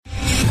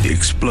The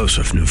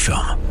explosive new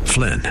film,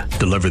 Flynn,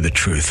 deliver the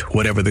truth,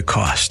 whatever the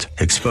cost.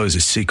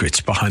 Exposes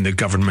secrets behind the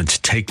government's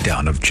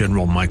takedown of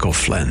General Michael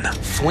Flynn.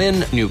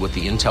 Flynn knew what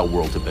the intel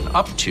world had been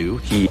up to.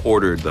 He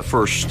ordered the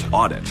first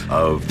audit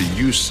of the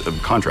use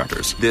of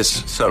contractors.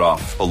 This set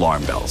off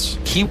alarm bells.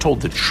 He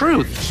told the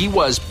truth. He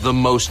was the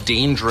most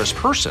dangerous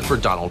person for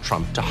Donald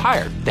Trump to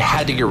hire. They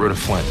had to get rid of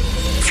Flynn.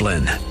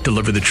 Flynn,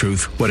 deliver the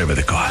truth, whatever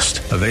the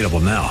cost. Available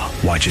now.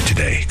 Watch it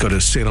today. Go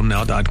to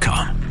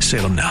salemnow.com.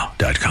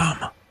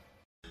 salemnow.com.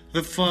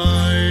 The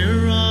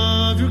fire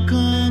of your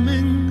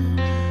coming,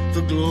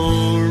 the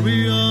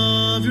glory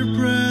of your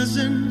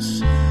presence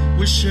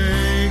will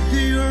shake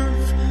the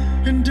earth,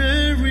 and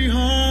every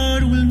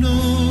heart will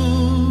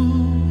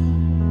know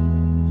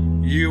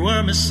you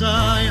are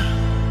Messiah,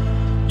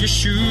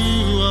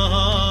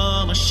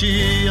 Yeshua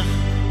HaMashiach,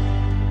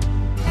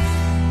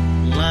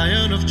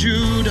 Lion of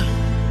Judah,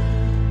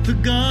 the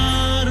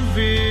God of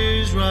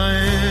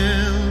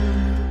Israel.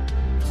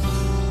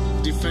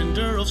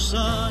 Defender of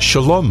Zion.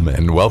 Shalom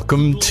and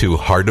welcome to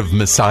Heart of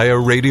Messiah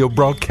radio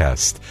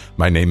broadcast.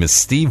 My name is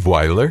Steve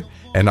Weiler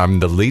and I'm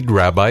the lead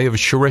rabbi of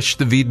Shoresh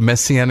David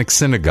Messianic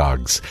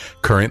Synagogues.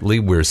 Currently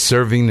we're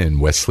serving in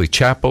Wesley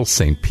Chapel,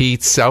 St.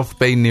 Pete, South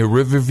Bay near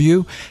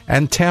Riverview,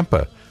 and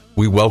Tampa.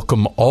 We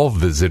welcome all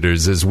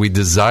visitors as we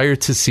desire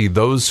to see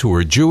those who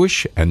are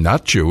Jewish and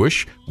not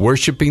Jewish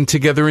worshiping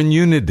together in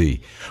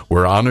unity.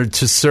 We're honored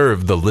to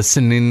serve the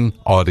listening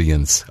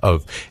audience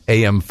of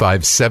AM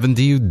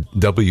 570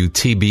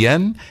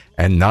 WTBN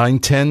and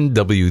 910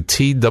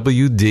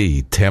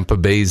 WTWD, Tampa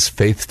Bay's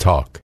Faith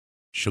Talk.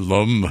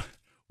 Shalom.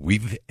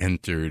 We've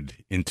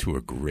entered into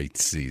a great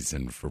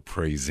season for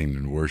praising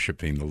and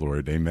worshiping the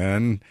Lord.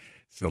 Amen.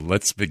 So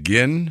let's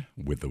begin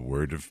with a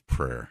word of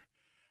prayer.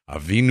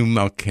 Avinu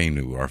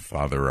Malkeinu, our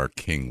Father, our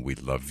King, we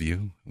love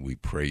you, we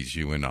praise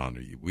you and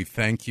honor you. We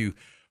thank you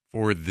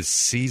for the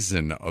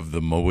season of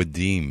the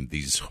Moedim,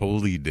 these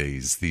holy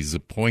days, these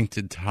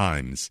appointed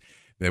times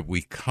that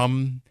we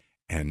come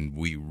and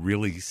we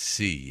really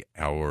see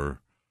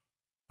our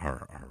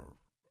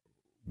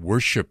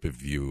worship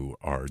of you,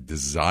 our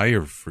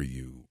desire for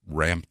you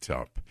ramped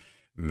up,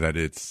 that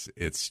it's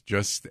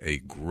just a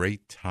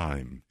great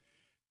time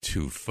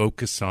to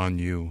focus on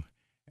you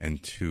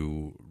and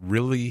to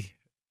really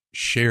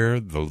share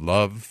the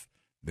love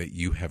that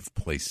you have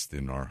placed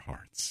in our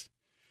hearts.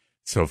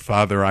 So,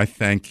 Father, I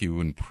thank you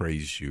and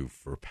praise you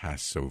for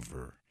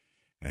Passover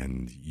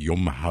and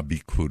Yom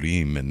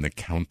HaBikurim and the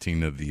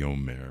counting of the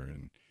Omer,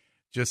 and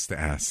just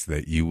ask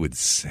that you would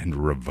send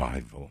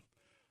revival.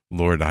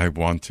 Lord, I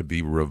want to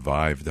be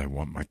revived. I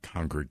want my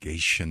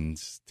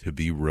congregations to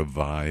be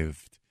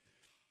revived.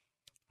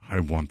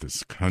 I want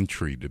this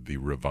country to be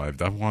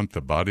revived. I want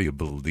the body of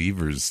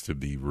believers to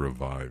be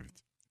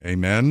revived.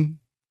 Amen.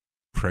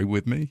 Pray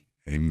with me.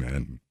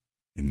 Amen.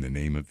 In the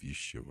name of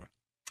Yeshua.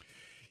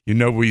 You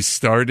know, we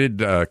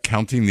started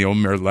counting the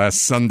Omer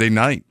last Sunday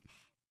night,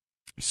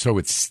 so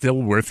it's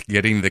still worth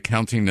getting the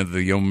Counting of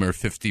the Omer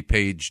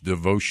 50-page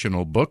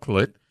devotional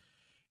booklet.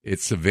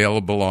 It's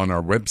available on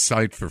our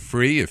website for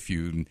free. If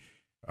you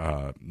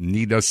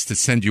need us to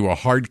send you a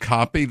hard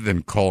copy,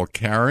 then call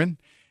Karen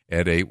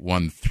at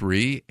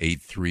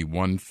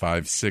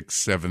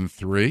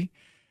 813-831-5673.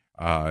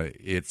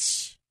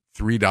 It's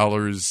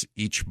 $3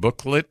 each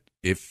booklet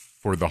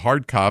for the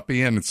hard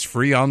copy, and it's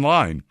free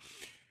online.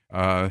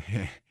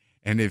 And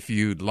if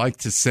you'd like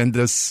to send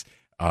us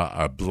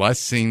a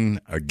blessing,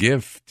 a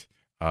gift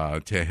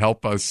to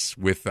help us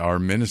with our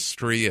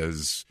ministry,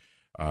 as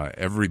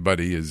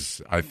everybody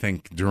is, I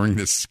think, during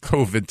this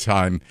COVID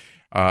time,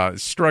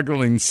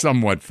 struggling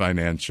somewhat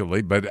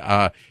financially. But,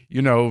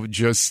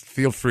 just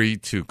feel free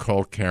to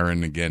call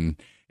Karen again,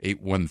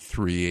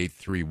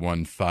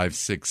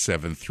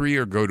 813-831-5673,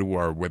 or go to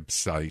our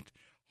website,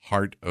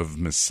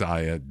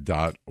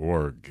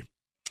 heartofmessiah.org.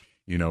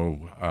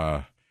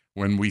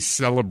 When we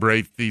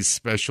celebrate these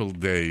special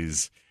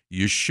days,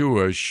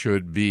 Yeshua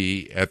should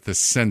be at the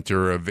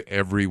center of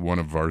every one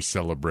of our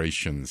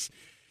celebrations.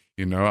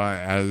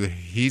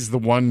 He's the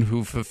one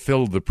who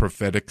fulfilled the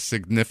prophetic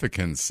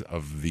significance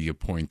of the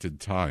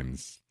appointed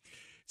times.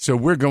 So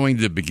we're going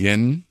to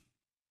begin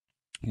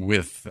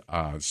with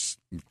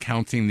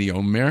counting the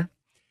Omer.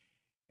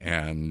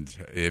 And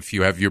if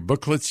you have your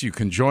booklets, you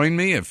can join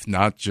me. If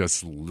not,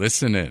 just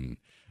listen in.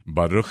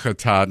 Baruch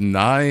atah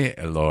Adonai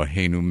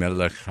Eloheinu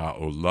melech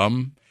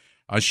haolam,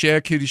 asher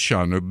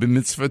kirishanu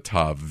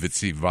b'mitzvotav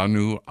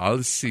v'tzivanu al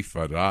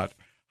sifarat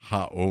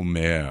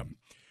haomer.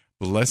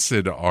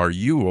 Blessed are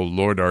you, O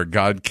Lord our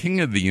God, King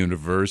of the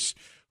universe,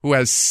 who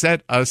has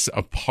set us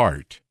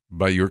apart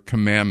by your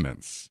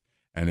commandments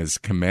and has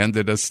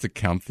commanded us to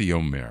count the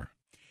Omer.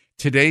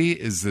 Today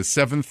is the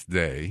 7th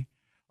day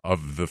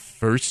of the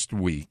first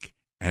week,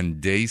 and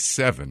day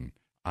 7,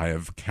 I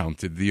have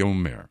counted the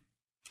Omer.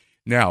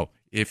 Now,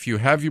 if you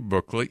have your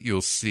booklet,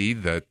 you'll see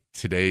that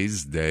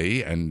today's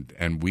day,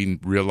 and we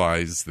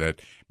realize that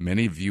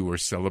many of you are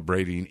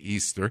celebrating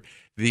Easter.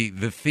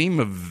 The theme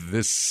of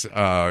this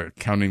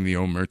Counting the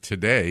Omer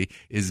today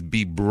is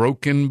Be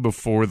Broken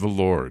Before the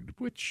Lord,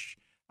 which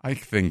I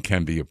think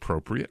can be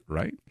appropriate,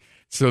 right?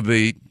 So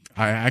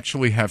I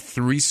actually have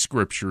 3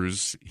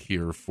 scriptures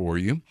here for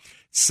you.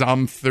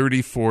 Psalm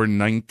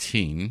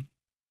 34:19.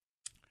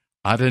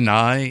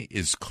 Adonai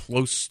is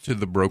close to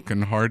the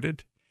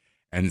brokenhearted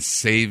and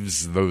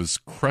saves those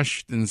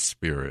crushed in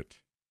spirit.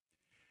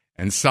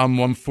 And Psalm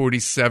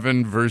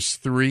 147, verse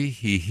 3,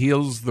 he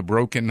heals the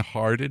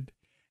brokenhearted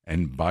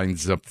and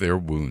binds up their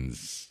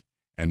wounds.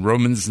 And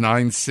Romans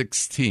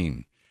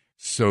 9:16,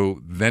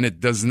 so then it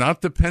does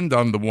not depend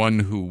on the one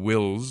who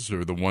wills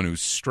or the one who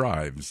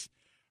strives,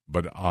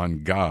 but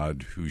on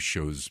God who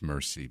shows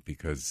mercy,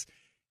 because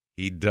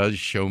he does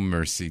show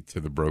mercy to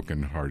the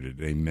brokenhearted.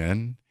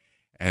 Amen?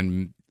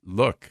 And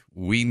look,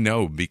 we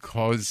know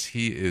because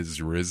he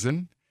is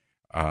risen,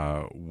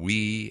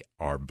 we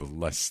are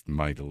blessed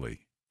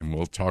mightily. And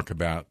we'll talk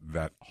about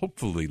that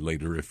hopefully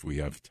later if we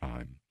have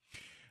time.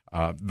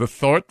 The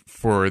thought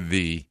for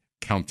the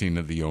Counting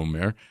of the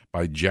Omer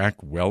by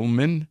Jack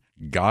Wellman,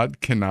 God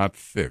cannot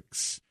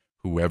fix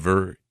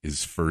whoever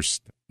is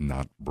first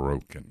not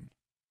broken.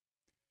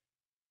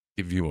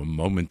 Give you a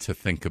moment to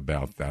think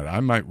about that. I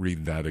might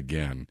read that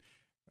again.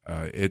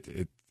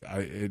 It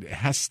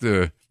has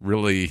to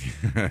really,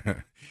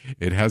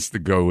 it has to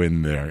go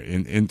in there,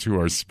 into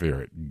our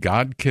spirit.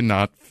 God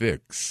cannot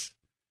fix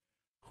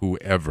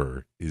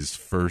whoever is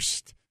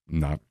first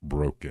not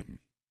broken.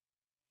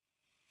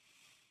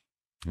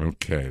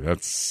 Okay, I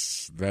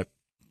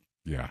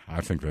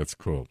think that's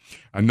cool.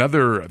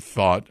 Another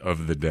thought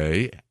of the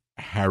day,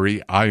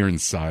 Harry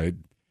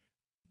Ironside,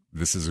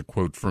 this is a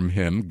quote from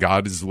him,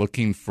 God is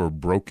looking for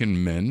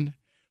broken men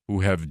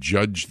who have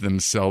judged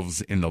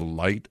themselves in the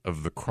light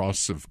of the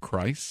cross of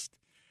Christ.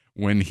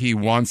 When he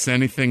wants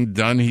anything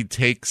done, he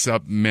takes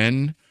up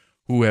men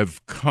who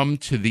have come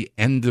to the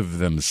end of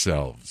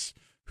themselves,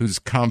 whose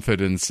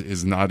confidence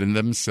is not in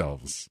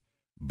themselves,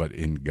 but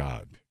in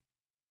God.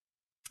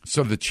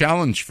 So the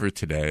challenge for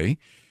today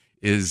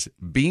is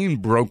being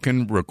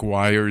broken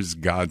requires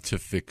God to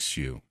fix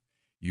you.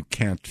 You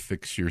can't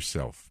fix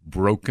yourself.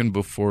 Broken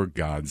before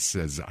God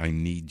says, I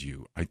need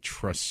you. I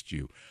trust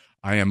you.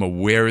 I am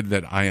aware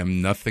that I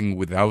am nothing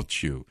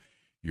without you.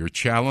 Your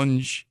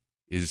challenge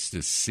is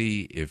to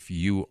see if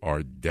you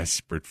are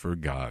desperate for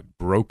God,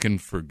 broken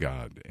for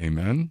God.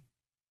 Amen?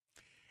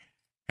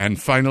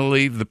 And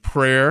finally, the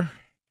prayer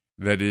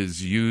that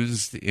is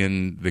used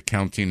in the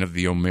Counting of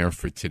the Omer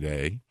for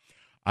today.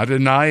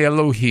 Adonai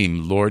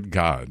Elohim, Lord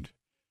God,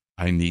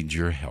 I need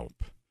your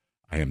help.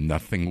 I am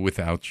nothing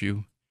without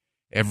you.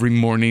 Every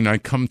morning I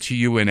come to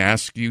you and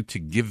ask you to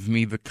give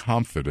me the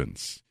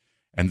confidence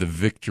and the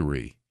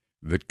victory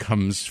that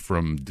comes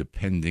from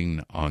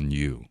depending on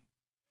you.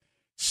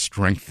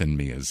 Strengthen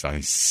me as I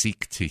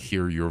seek to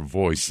hear your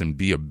voice and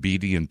be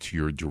obedient to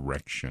your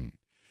direction.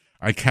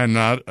 I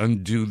cannot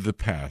undo the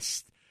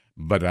past,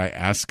 but I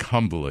ask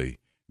humbly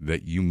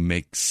that you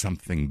make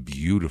something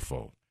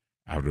beautiful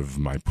out of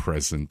my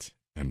present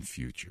and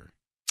future.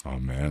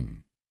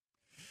 Amen.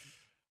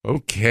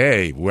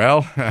 Okay,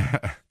 well,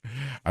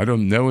 I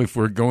don't know if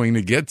we're going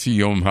to get to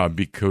Yom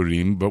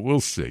HaBikurim, but we'll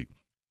see,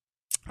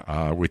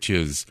 which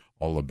is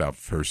all about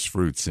first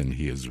fruits, and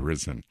he is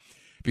risen.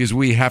 Because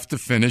we have to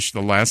finish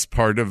the last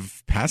part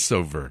of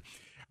Passover.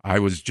 I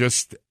was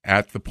just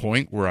at the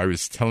point where I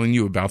was telling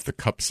you about the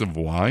cups of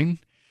wine.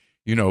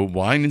 You know,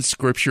 wine in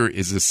Scripture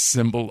is a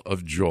symbol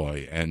of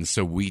joy, and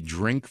so we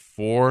drink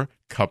 4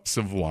 cups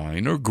of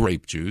wine or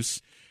grape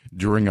juice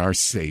during our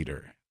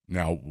Seder.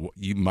 Now,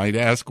 you might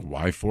ask,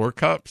 why 4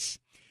 cups?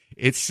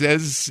 It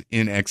says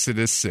in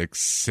Exodus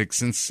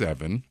 6 and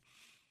 7,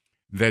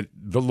 that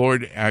the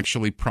Lord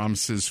actually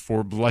promises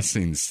 4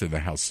 blessings to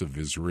the house of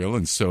Israel,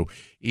 and so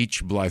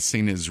each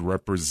blessing is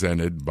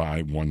represented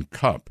by 1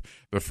 cup.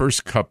 The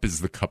first cup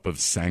is the cup of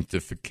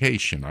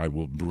sanctification. I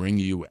will bring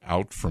you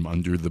out from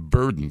under the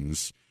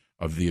burdens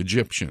of the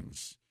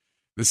Egyptians.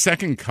 The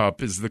second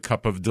cup is the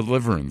cup of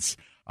deliverance.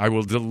 I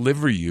will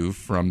deliver you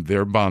from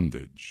their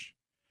bondage.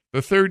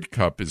 The third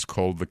cup is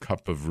called the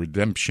cup of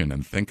redemption,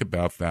 and think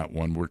about that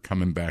one. We're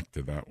coming back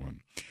to that one.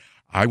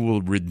 I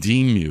will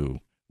redeem you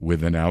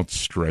with an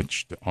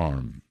outstretched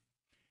arm.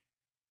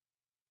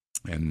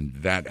 And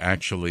that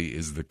actually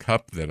is the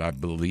cup that I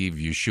believe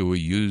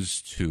Yeshua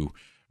used to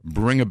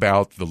bring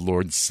about the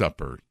Lord's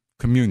Supper,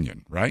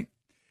 communion, right?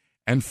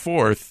 And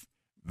fourth,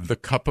 the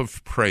cup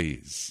of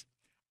praise.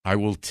 I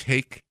will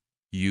take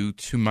you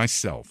to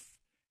myself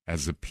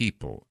as a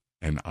people,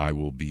 and I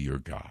will be your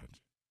God.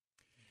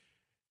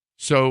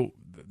 So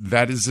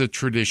that is a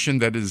tradition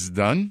that is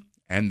done.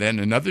 And then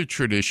another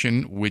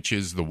tradition, which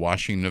is the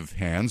washing of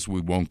hands. We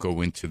won't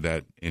go into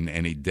that in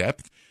any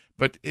depth,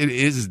 but it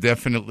is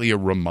definitely a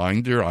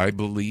reminder, I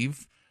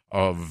believe,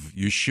 of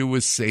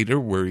Yeshua's Seder,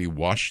 where he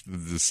washed the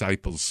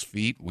disciples'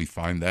 feet. We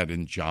find that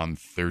in John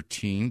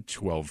 13,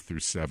 12 through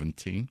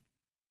 17.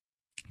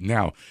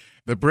 Now,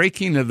 the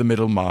breaking of the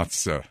middle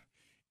matzah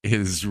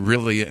is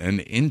really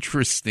an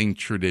interesting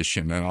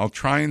tradition, and I'll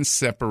try and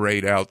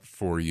separate out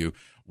for you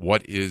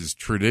what is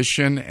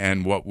tradition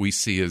and what we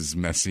see as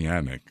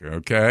messianic,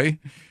 okay?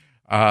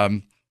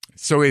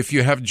 So if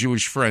you have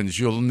Jewish friends,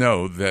 you'll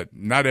know that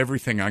not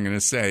everything I'm going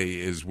to say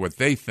is what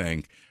they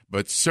think,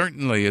 but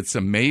certainly it's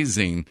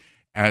amazing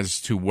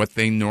as to what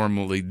they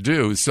normally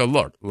do. So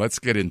look, let's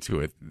get into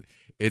it.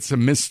 It's a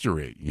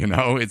mystery,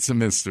 it's a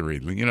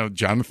mystery.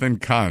 Jonathan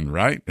Cahn,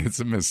 right? It's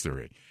a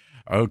mystery.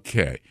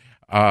 Okay.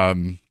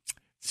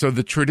 So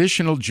the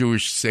traditional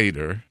Jewish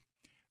Seder,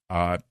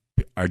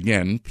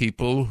 again,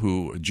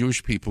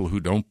 Jewish people who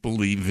don't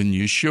believe in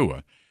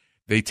Yeshua,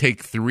 they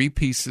take 3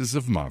 pieces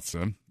of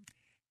matzah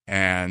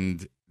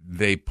and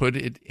they put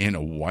it in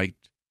a white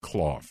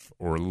cloth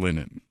or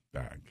linen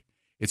bag.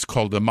 It's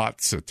called a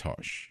matzah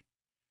tosh.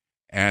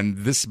 And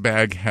this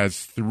bag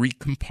has 3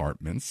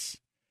 compartments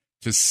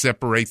to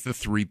separate the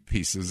 3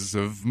 pieces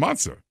of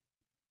matzah,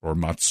 or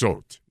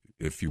matzot,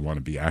 if you want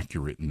to be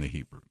accurate in the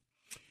Hebrew,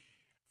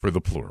 for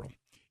the plural.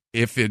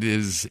 If it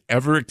is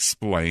ever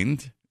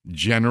explained,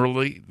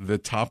 generally the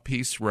top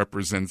piece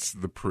represents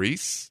the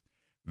priests,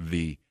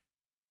 the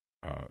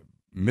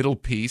middle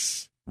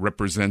piece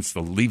represents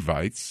the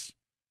Levites,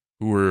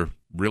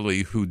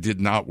 who did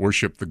not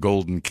worship the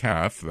golden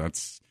calf.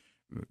 That's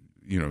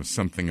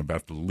something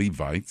about the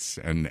Levites,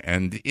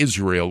 and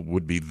Israel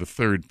would be the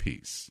third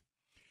piece.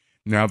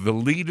 Now, the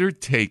leader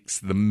takes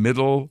the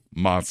middle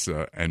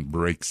matzah and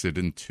breaks it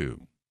in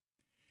 2.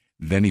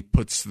 Then he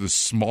puts the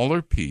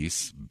smaller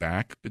piece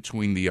back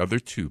between the other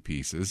 2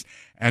 pieces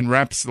and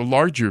wraps the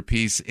larger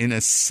piece in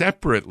a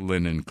separate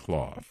linen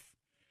cloth.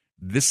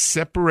 This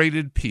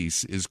separated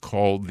piece is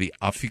called the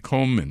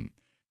afikomen,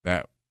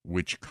 that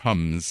which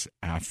comes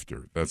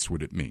after. That's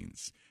what it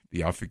means.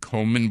 The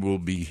afikomen will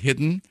be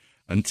hidden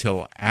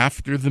until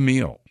after the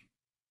meal.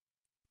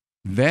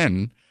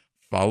 Then,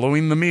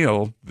 following the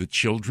meal, the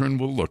children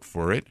will look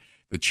for it.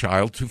 The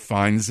child who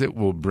finds it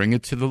will bring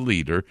it to the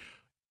leader,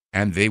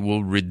 and they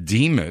will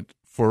redeem it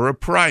for a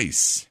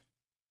price.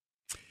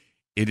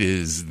 It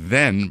is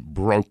then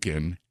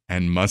broken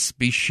and must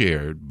be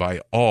shared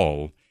by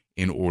all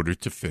in order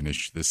to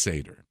finish the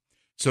Seder.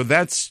 So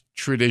that's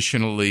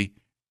traditionally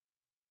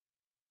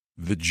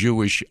the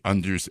Jewish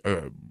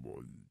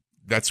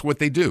that's what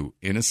they do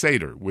in a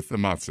Seder with the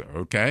matzah,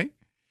 okay?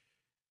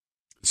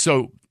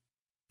 So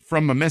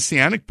from a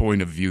Messianic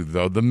point of view,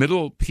 though, the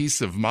middle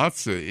piece of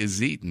matzah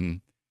is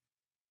eaten,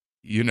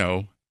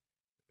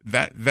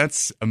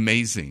 that's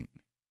amazing.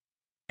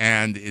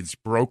 And it's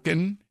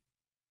broken,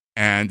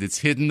 and it's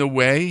hidden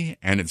away,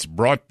 and it's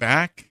brought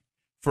back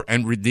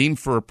and redeemed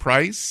for a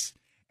price,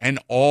 and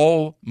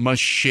all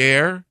must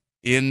share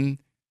in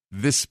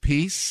this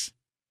piece.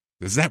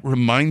 Does that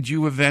remind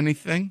you of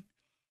anything?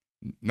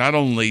 Not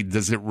only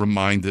does it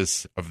remind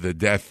us of the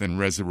death and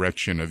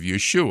resurrection of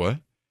Yeshua,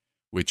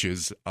 which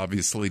is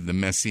obviously the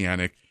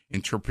Messianic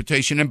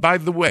interpretation. And by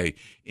the way,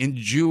 in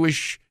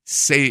Jewish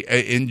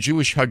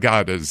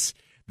Haggadahs,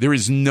 there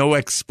is no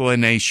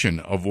explanation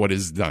of what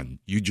is done.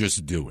 You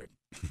just do it.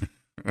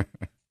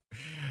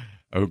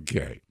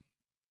 Okay.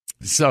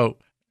 So,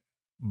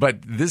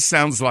 but this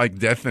sounds like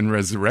death and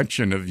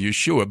resurrection of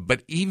Yeshua.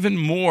 But even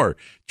more,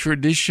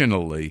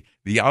 traditionally,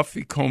 the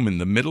afikomen,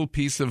 the middle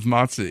piece of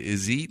matzah,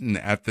 is eaten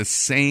at the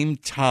same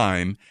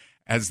time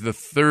as the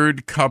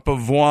 3rd cup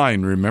of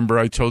wine. Remember,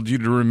 I told you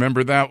to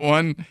remember that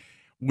one?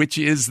 Which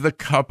is the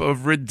cup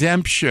of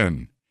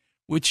redemption,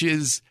 which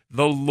is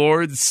the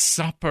Lord's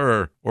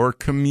Supper or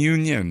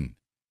communion.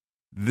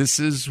 This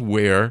is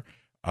where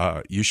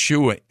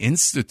Yeshua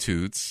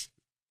institutes,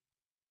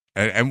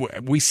 and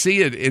we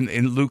see it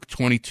in Luke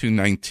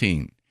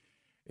 22:19.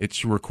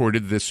 It's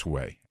recorded this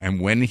way.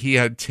 And when he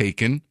had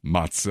taken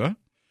matzah,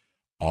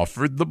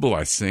 offered the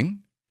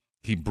blessing,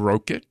 he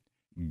broke it,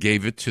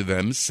 gave it to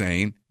them,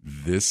 saying,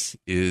 "This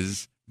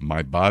is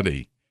my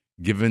body,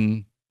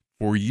 given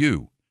for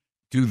you.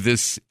 Do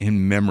this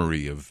in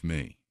memory of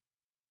me."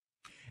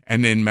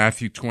 And in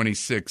Matthew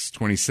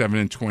 26:27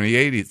 and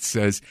 28, it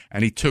says,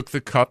 "And he took the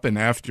cup, and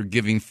after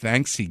giving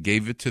thanks, he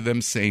gave it to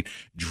them, saying,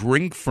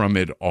 'Drink from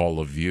it, all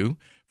of you,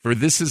 for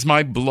this is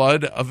my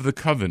blood of the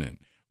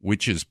covenant,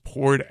 which is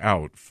poured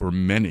out for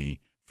many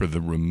for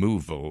the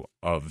removal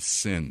of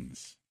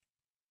sins.'"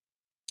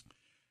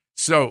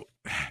 So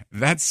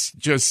that's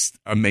just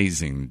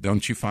amazing.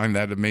 Don't you find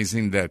that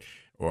amazing that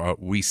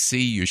we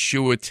see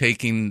Yeshua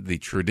taking the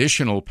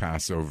traditional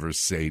Passover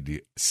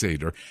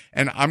Seder,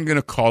 and I'm going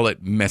to call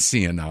it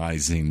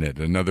messianizing it.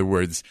 In other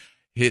words,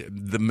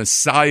 the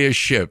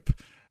messiahship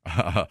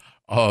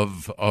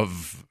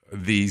of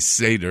the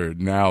Seder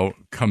now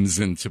comes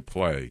into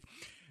play.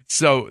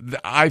 So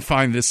I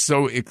find this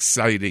so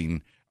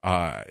exciting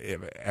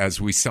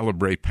as we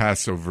celebrate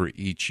Passover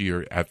each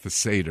year at the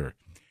Seder,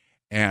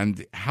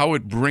 and how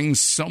it brings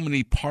so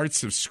many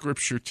parts of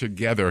Scripture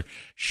together,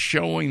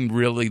 showing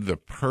really the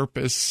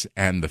purpose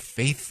and the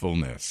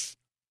faithfulness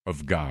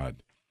of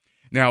God.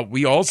 Now,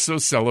 we also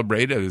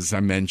celebrate, as I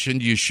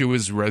mentioned,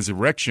 Yeshua's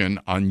resurrection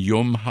on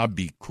Yom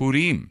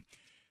HaBikurim.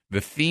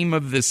 The theme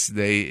of this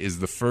day is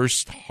the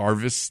first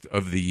harvest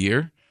of the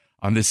year.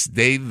 On this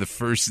day, the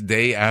first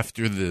day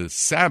after the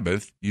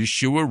Sabbath,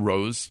 Yeshua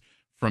rose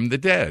from the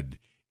dead.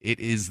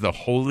 It is the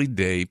holy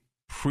day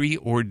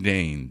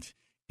preordained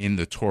in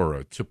the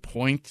Torah to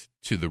point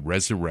to the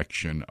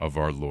resurrection of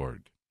our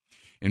Lord.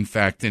 In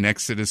fact, in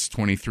Exodus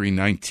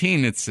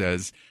 23:19, it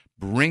says,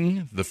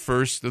 "Bring the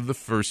first of the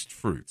first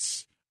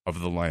fruits of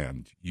the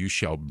land. You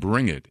shall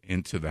bring it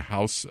into the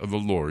house of the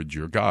Lord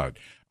your God."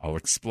 I'll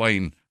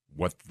explain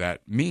what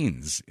that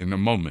means in a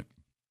moment.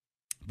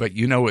 But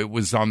it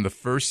was on the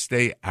first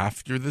day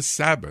after the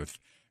Sabbath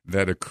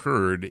that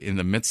occurred in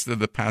the midst of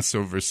the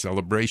Passover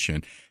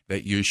celebration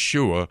that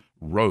Yeshua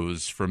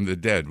rose from the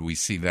dead. We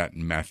see that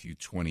in Matthew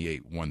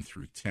 28, 1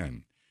 through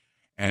 10.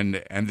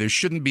 And there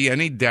shouldn't be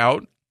any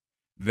doubt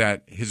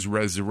that his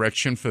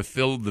resurrection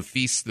fulfilled the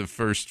Feast of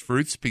First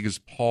Fruits, because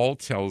Paul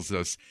tells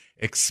us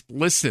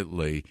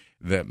explicitly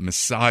that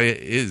Messiah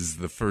is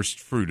the first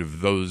fruit of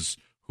those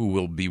who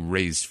will be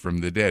raised from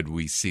the dead.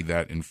 We see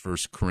that in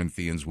 1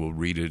 Corinthians. We'll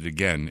read it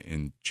again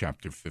in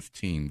chapter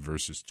 15,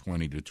 verses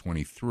 20 to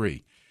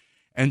 23.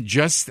 And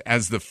just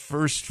as the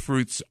first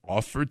fruits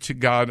offered to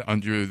God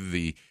under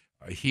the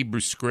Hebrew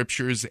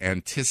Scriptures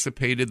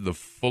anticipated the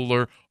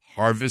fuller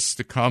harvest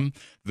to come,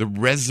 the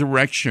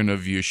resurrection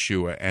of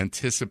Yeshua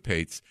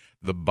anticipates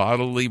the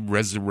bodily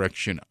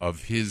resurrection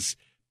of his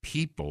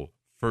people,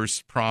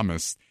 first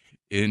promised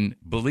in,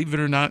 believe it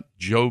or not,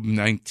 Job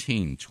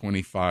 19,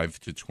 25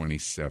 to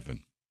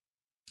 27.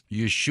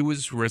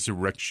 Yeshua's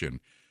resurrection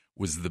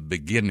was the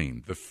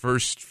beginning, the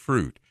first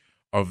fruit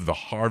of the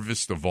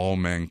harvest of all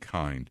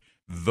mankind.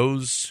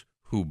 Those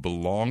who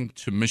belong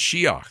to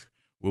Mashiach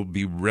will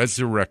be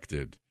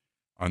resurrected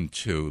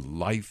unto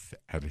life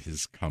at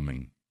his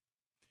coming.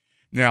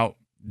 Now,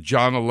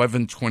 John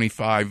 11,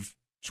 25,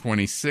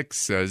 26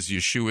 says,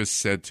 Yeshua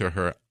said to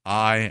her,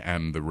 "I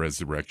am the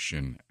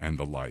resurrection and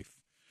the life.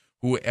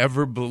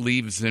 Whoever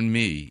believes in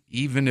me,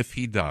 even if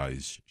he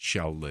dies,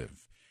 shall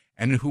live.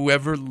 And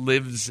whoever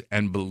lives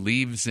and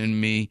believes in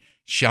me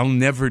shall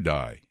never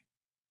die."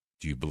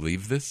 Do you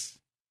believe this?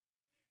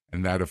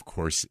 And that, of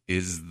course,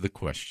 is the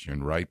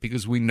question, right?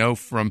 Because we know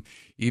from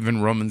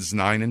even Romans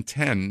 9 and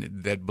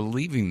 10 that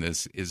believing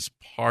this is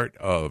part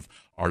of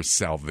our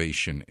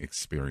salvation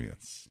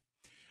experience.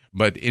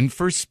 But in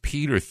 1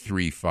 Peter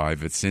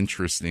 3:5, it's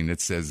interesting.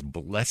 It says,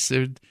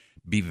 "Blessed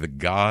be the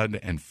God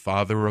and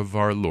Father of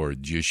our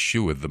Lord,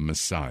 Yeshua the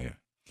Messiah.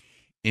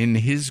 In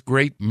his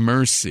great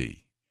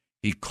mercy,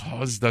 he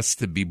caused us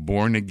to be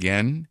born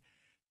again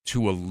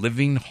to a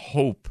living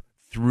hope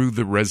through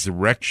the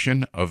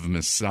resurrection of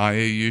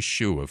Messiah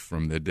Yeshua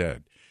from the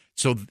dead."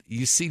 So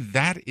you see,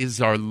 that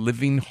is our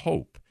living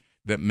hope,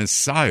 that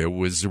Messiah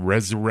was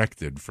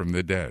resurrected from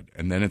the dead.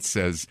 And then it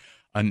says,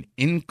 "An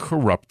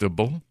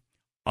incorruptible,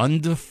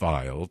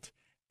 undefiled,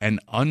 and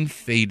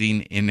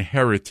unfading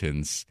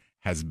inheritance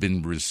has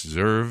been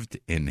reserved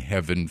in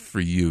heaven for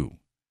you."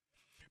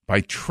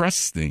 By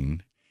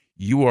trusting,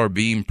 you are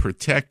being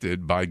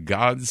protected by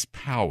God's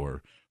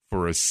power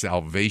for a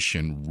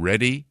salvation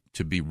ready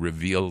to be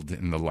revealed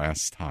in the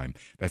last time.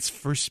 That's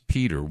 1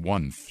 Peter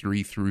 1,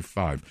 3 through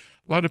 5.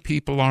 A lot of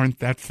people aren't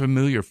that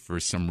familiar for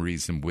some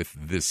reason with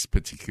this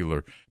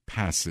particular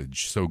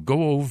passage, so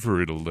go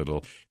over it a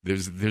little.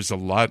 There's a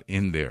lot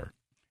in there.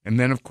 And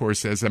then, of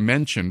course, as I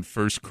mentioned,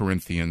 1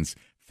 Corinthians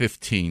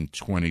 15,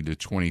 20 to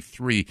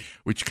 23,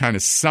 which kind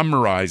of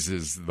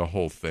summarizes the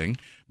whole thing.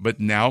 But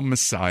now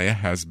Messiah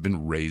has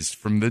been raised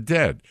from the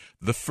dead,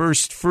 the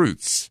first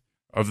fruits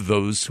of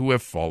those who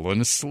have fallen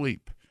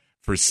asleep.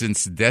 For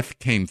since death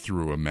came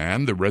through a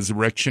man, the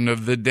resurrection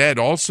of the dead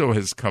also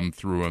has come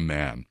through a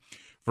man.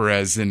 For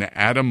as in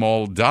Adam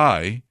all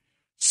die,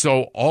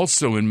 so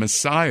also in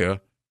Messiah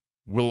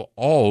will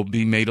all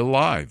be made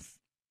alive,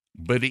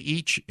 but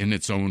each in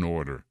its own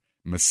order.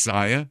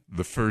 Messiah,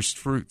 the first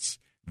fruits.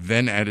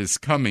 Then at his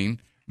coming,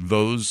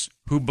 those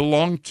who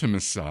belong to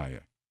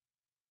Messiah.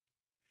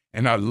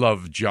 And I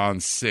love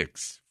John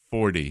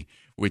 6:40,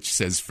 which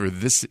says, "For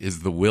this is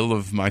the will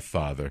of my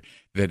Father,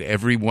 that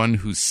everyone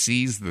who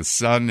sees the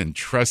Son and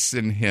trusts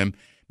in him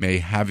may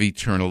have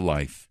eternal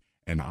life,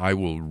 and I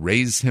will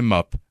raise him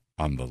up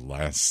on the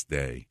last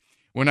day."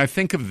 When I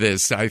think of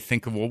this, I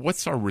think of, well,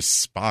 what's our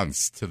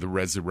response to the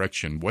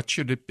resurrection? What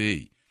should it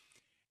be?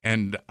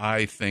 And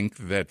I think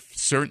that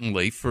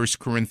certainly 1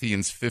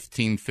 Corinthians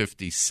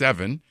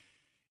 15:57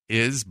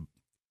 is,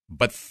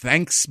 "But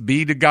thanks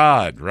be to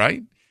God,"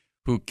 right?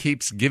 "Who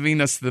keeps giving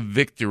us the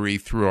victory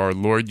through our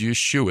Lord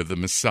Yeshua, the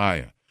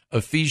Messiah."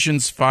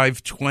 Ephesians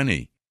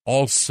 5:20,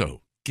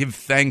 "Also give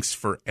thanks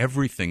for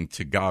everything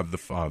to God the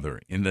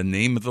Father in the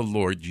name of the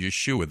Lord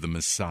Yeshua, the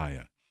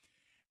Messiah."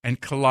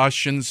 And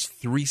Colossians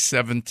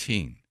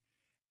 3:17,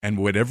 "And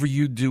whatever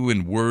you do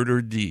in word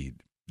or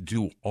deed,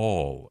 do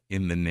all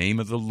in the name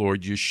of the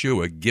Lord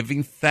Yeshua,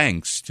 giving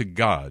thanks to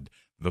God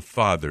the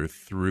Father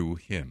through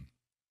him."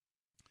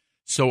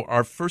 So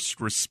our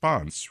first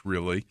response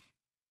really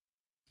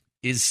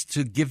is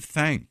to give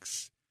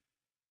thanks.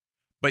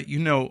 But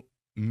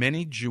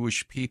many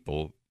Jewish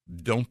people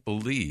don't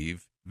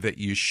believe that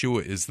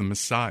Yeshua is the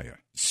Messiah.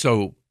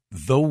 So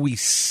though we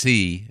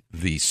see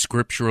the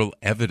scriptural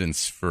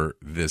evidence for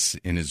this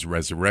in his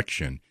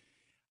resurrection,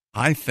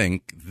 I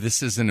think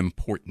this is an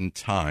important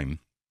time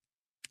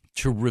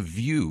to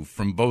review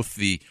from both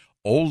the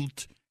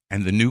Old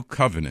and the New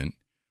Covenant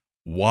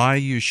why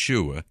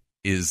Yeshua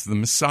is the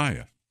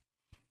Messiah.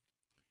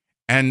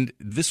 And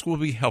this will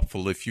be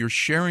helpful if you're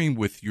sharing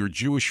with your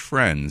Jewish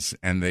friends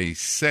and they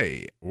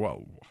say,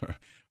 well,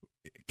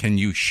 can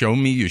you show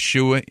me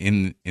Yeshua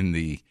in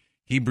the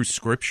Hebrew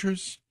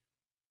Scriptures?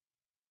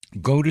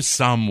 Go to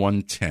Psalm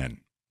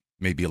 110,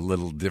 maybe a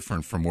little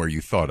different from where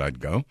you thought I'd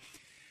go.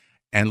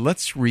 And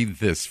let's read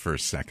this for a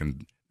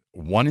second.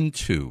 1 and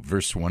 2,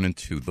 verse 1 and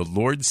 2. The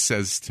Lord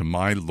says to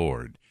my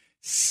Lord,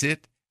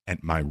 sit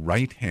at my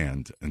right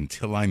hand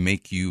until I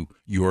make you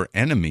your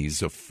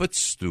enemies a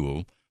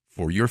footstool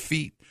for your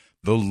feet.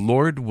 The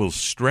Lord will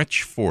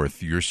stretch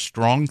forth your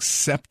strong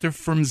scepter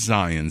from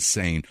Zion,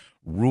 saying,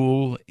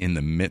 rule in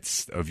the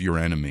midst of your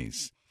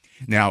enemies.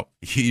 Now,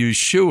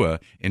 Yeshua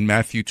in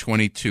Matthew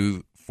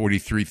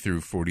 22:43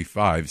 through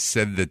 45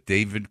 said that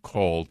David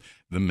called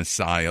the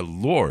Messiah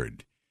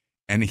Lord,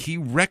 and he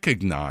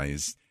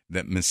recognized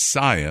that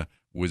Messiah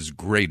was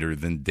greater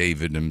than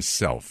David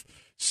himself.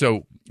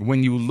 So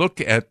when you look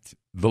at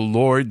the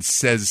Lord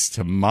says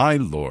to my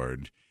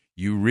Lord,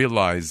 you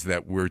realize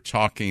that we're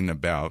talking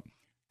about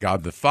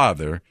God the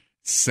Father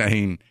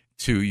saying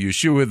to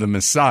Yeshua the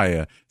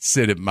Messiah,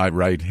 sit at my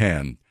right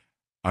hand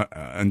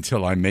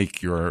until I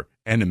make your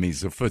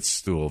enemies a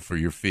footstool for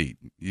your feet.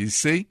 You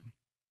see?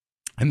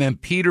 And then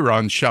Peter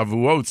on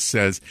Shavuot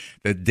says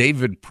that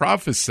David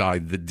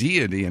prophesied the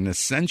deity and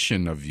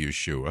ascension of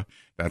Yeshua.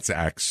 That's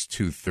Acts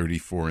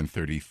 2:34 and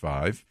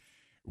 35.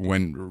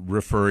 When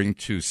referring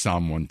to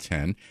Psalm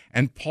 110,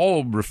 and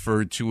Paul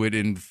referred to it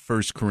in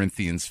 1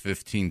 Corinthians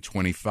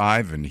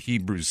 15:25 and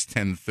Hebrews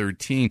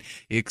 10:13.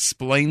 He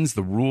explains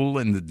the rule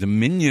and the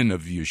dominion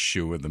of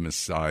Yeshua the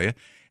Messiah,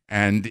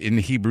 and in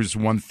Hebrews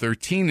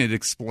 1:13 it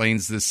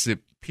explains the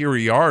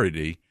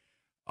superiority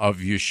of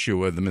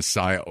Yeshua the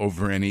Messiah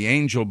over any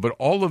angel. But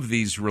all of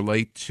these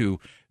relate to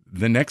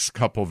the next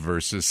couple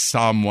verses,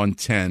 Psalm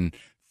 110,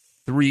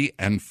 3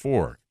 and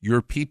 4.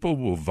 Your people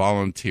will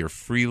volunteer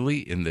freely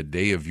in the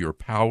day of your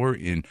power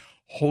in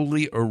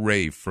holy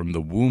array from the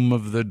womb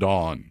of the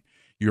dawn.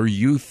 Your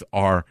youth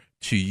are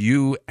to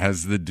you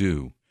as the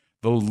dew.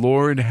 The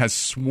Lord has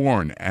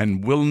sworn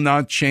and will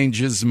not change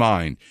his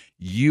mind.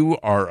 You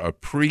are a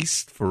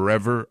priest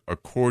forever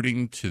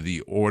according to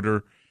the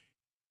order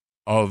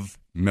of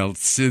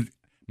Melchizedek.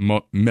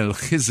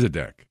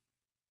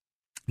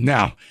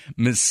 Now,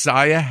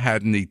 Messiah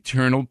had an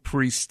eternal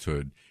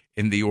priesthood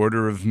in the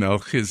order of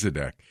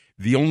Melchizedek.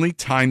 The only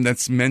time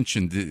that's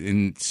mentioned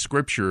in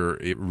Scripture,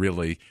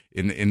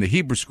 in the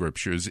Hebrew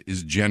Scriptures,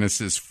 is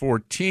Genesis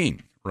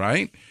 14,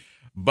 right?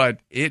 But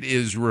it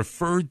is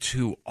referred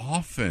to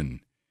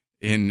often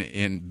in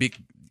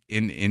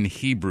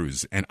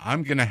Hebrews, and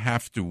I'm going to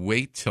have to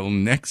wait till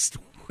next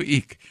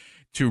week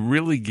to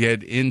really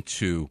get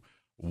into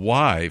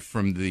why,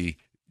 from the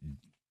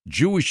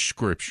Jewish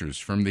Scriptures,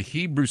 from the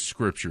Hebrew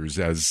Scriptures,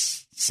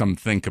 as some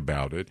think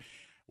about it,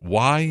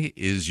 why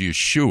is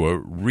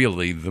Yeshua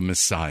really the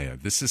Messiah?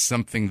 This is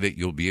something that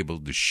you'll be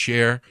able to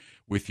share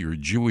with your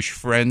Jewish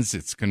friends.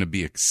 It's going to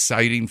be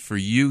exciting for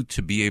you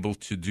to be able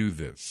to do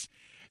this.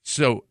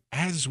 So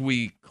as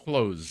we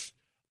close,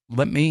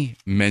 let me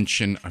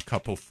mention a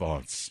couple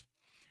thoughts.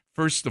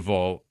 First of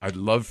all, I'd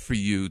love for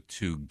you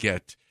to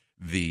get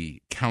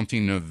the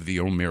Counting of the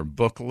Omer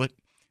booklet.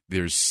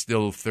 There's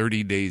still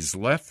 30 days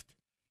left.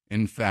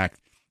 In fact,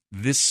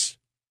 this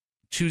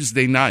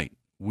Tuesday night,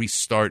 we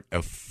start a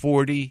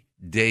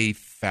 40-day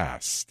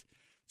fast.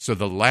 So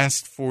the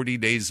last 40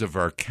 days of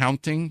our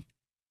counting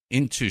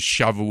into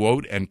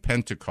Shavuot and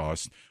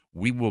Pentecost,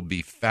 we will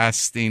be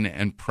fasting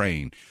and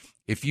praying.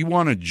 If you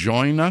want to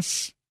join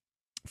us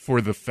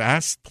for the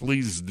fast,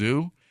 please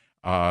do.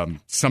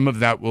 Some of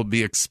that will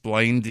be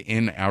explained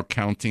in our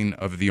Counting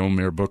of the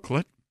Omer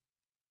booklet.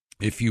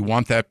 If you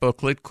want that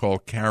booklet, call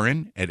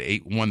Karen at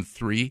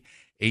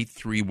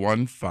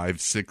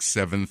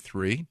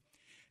 813-831-5673.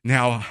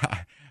 Now,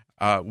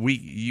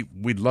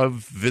 we'd love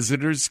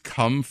visitors.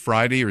 Come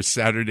Friday or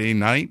Saturday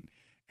night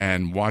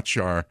and watch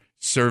our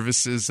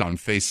services on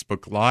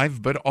Facebook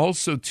Live. But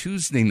also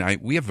Tuesday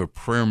night, we have a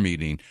prayer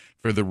meeting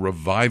for the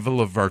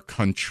revival of our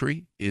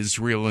country,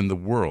 Israel, and the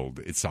world.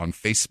 It's on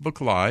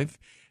Facebook Live,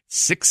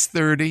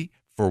 6:30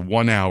 for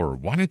 1 hour.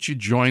 Why don't you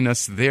join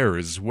us there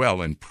as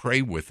well and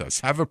pray with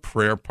us? Have a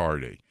prayer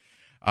party.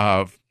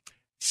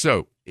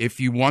 So if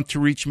you want to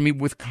reach me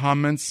with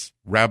comments,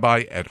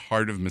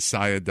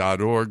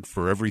 rabbi@heartofmessiah.org.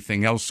 For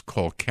everything else,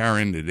 call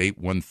Karen at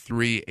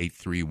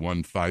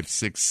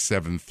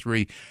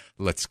 813-831-5673.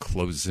 Let's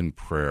close in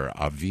prayer.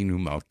 Avinu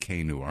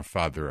Malkeinu, our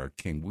Father, our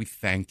King, we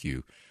thank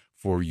you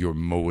for your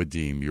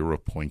Moedim, your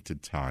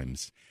appointed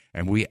times.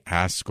 And we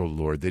ask, O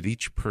Lord, that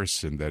each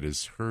person that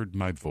has heard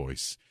my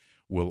voice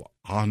will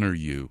honor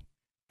you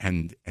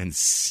and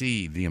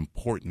see the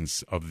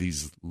importance of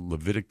these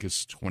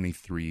Leviticus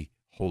 23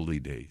 holy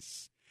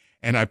days.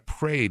 And I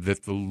pray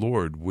that the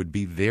Lord would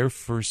be their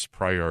first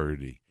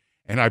priority.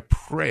 And I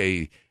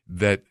pray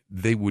that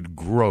they would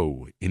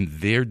grow in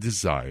their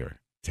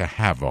desire to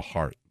have a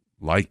heart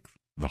like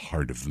the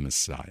heart of the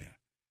Messiah.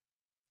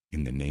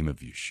 In the name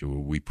of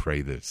Yeshua, we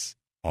pray this.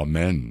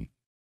 Amen.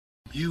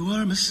 You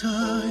are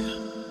Messiah,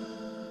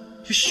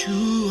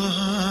 Yeshua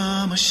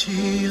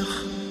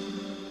HaMashiach,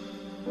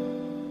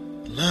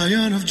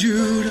 Lion of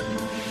Judah,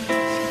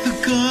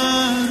 the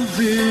God of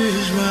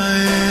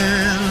Israel.